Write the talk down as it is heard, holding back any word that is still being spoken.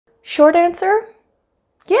Short answer,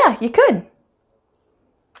 yeah, you could.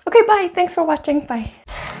 Okay, bye. Thanks for watching. Bye.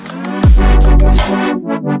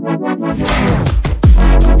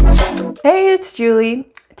 Hey, it's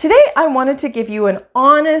Julie. Today I wanted to give you an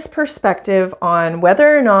honest perspective on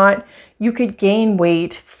whether or not you could gain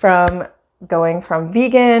weight from going from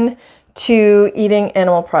vegan to eating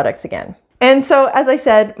animal products again. And so, as I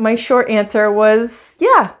said, my short answer was,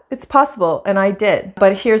 yeah, it's possible, and I did.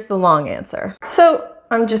 But here's the long answer. So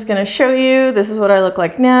I'm just gonna show you, this is what I look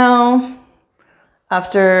like now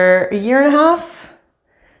after a year and a half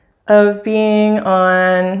of being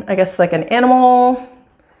on, I guess, like an animal-based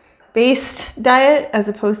diet as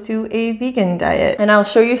opposed to a vegan diet. And I'll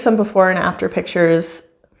show you some before and after pictures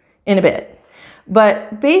in a bit.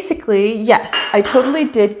 But basically, yes, I totally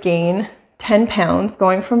did gain 10 pounds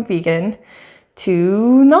going from vegan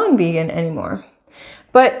to non-vegan anymore.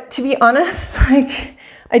 But to be honest, like,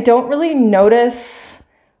 I don't really notice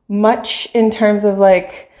much in terms of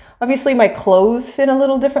like, obviously my clothes fit a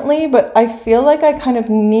little differently, but I feel like I kind of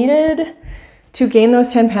needed to gain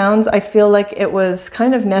those 10 pounds. I feel like it was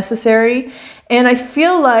kind of necessary. And I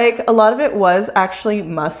feel like a lot of it was actually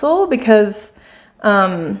muscle because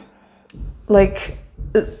like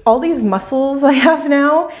all these muscles I have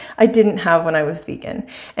now, I didn't have when I was vegan.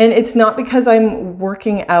 And it's not because I'm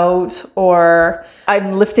working out or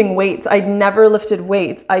I'm lifting weights. I never lifted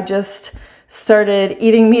weights. I just started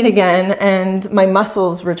eating meat again and my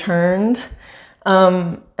muscles returned.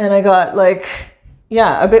 And I got like,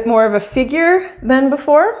 yeah, a bit more of a figure than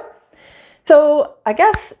before. So I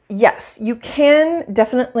guess, yes, you can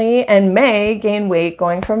definitely and may gain weight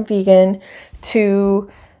going from vegan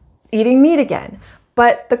to eating meat again.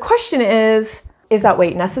 But the question is that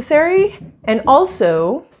weight necessary? And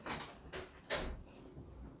also,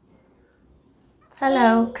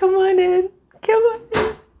 hello, come on in, come on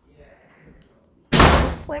in.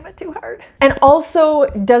 Slam it too hard. And also,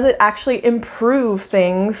 does it actually improve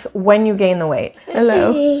things when you gain the weight?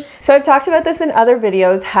 Hello. So I've talked about this in other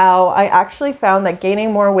videos, how I actually found that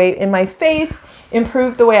gaining more weight in my face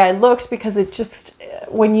improved the way I looked, because it just,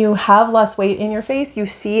 when you have less weight in your face, you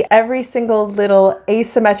see every single little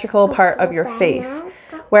asymmetrical part of your face.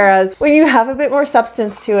 Whereas when you have a bit more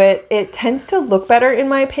substance to it, it tends to look better in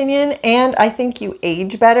my opinion. And I think you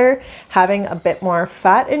age better having a bit more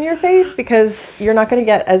fat in your face, because you're not going to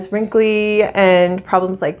get as wrinkly and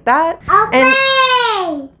problems like that. And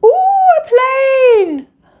ooh, a plane!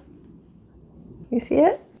 You see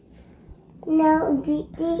it? No,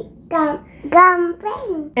 gum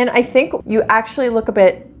plane. And I think you actually look a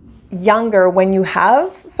bit younger when you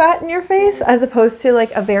have fat in your face as opposed to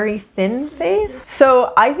like a very thin face.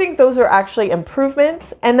 So I think those are actually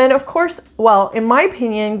improvements. And then of course, well, in my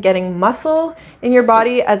opinion, getting muscle in your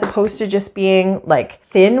body as opposed to just being like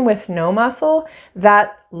thin with no muscle,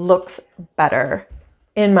 that looks better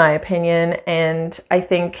in my opinion. And I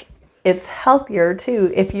think it's healthier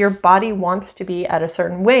too. If your body wants to be at a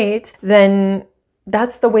certain weight, then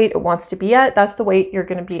that's the weight it wants to be at. That's the weight you're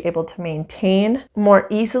going to be able to maintain more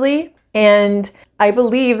easily. And I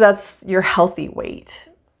believe that's your healthy weight.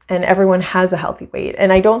 And everyone has a healthy weight.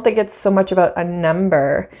 And I don't think it's so much about a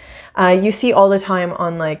number. You see all the time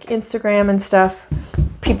on like Instagram and stuff,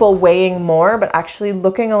 people weighing more, but actually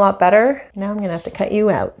looking a lot better. Now I'm going to have to cut you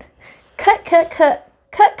out. Cut, cut, cut,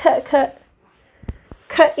 cut, cut, cut.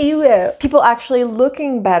 Cut you out. People actually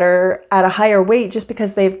looking better at a higher weight just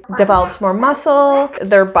because they've developed more muscle,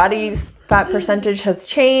 their body's fat percentage has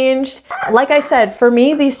changed. Like I said, for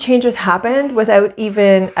me, these changes happened without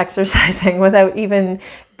even exercising, without even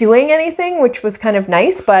doing anything, which was kind of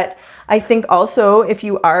nice. But I think also if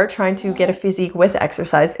you are trying to get a physique with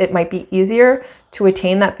exercise, it might be easier to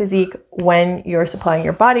attain that physique when you're supplying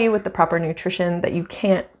your body with the proper nutrition that you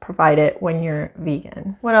can't provide it when you're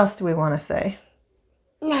vegan. What else do we want to say?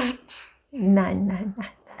 None.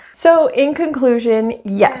 So in conclusion,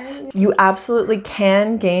 yes, you absolutely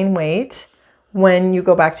can gain weight when you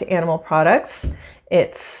go back to animal products.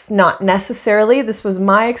 It's not necessarily, this was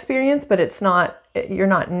my experience, but it's not, you're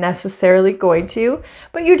not necessarily going to,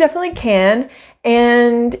 but you definitely can.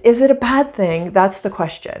 And is it a bad thing? That's the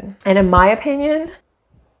question. And in my opinion,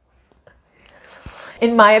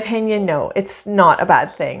 no, it's not a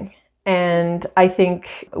bad thing. And I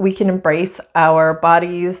think we can embrace our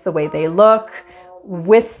bodies the way they look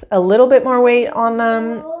with a little bit more weight on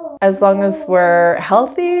them, as long as we're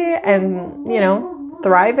healthy and, you know,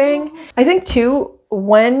 thriving. I think too,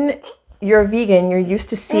 when you're vegan, you're used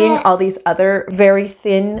to seeing all these other very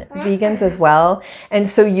thin vegans as well. And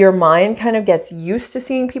so your mind kind of gets used to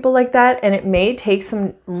seeing people like that. And it may take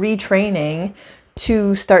some retraining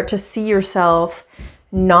to start to see yourself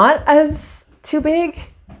not as too big.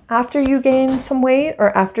 after you gain some weight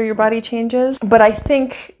or after your body changes. But I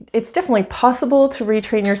think it's definitely possible to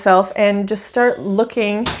retrain yourself and just start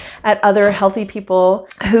looking at other healthy people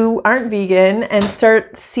who aren't vegan and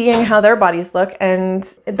start seeing how their bodies look. And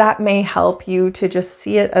that may help you to just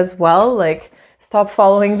see it as well. Like, stop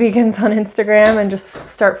following vegans on Instagram and just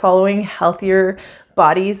start following healthier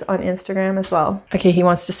bodies on Instagram as well. Okay, he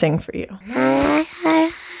wants to sing for you.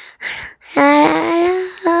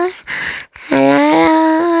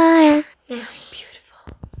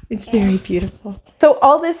 It's very beautiful. So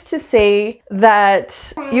all this to say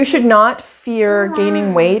that you should not fear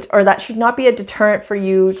gaining weight, or that should not be a deterrent for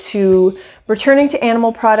you to returning to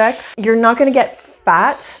animal products. You're not going to get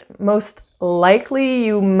fat. Most likely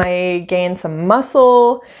you may gain some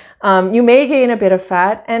muscle. You may gain a bit of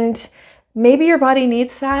fat, and maybe your body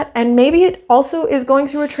needs fat, and maybe it also is going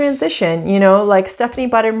through a transition, you know, like Stephanie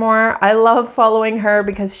Buttermore. I love following her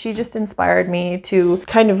because she just inspired me to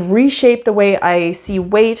kind of reshape the way I see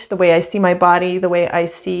weight, the way I see my body, the way I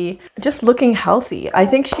see just looking healthy. I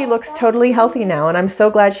think she looks totally healthy now, and I'm so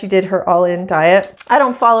glad she did her all-in diet. I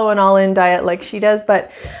don't follow an all-in diet like she does, but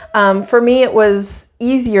for me it was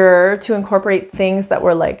easier to incorporate things that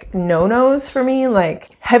were like no-nos for me, like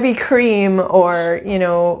heavy cream or, you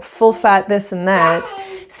know, full fat this and that,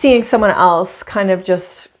 seeing someone else kind of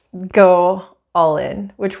just go all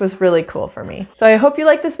in, which was really cool for me. So I hope you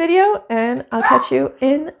like this video, and I'll catch you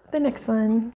in the next one.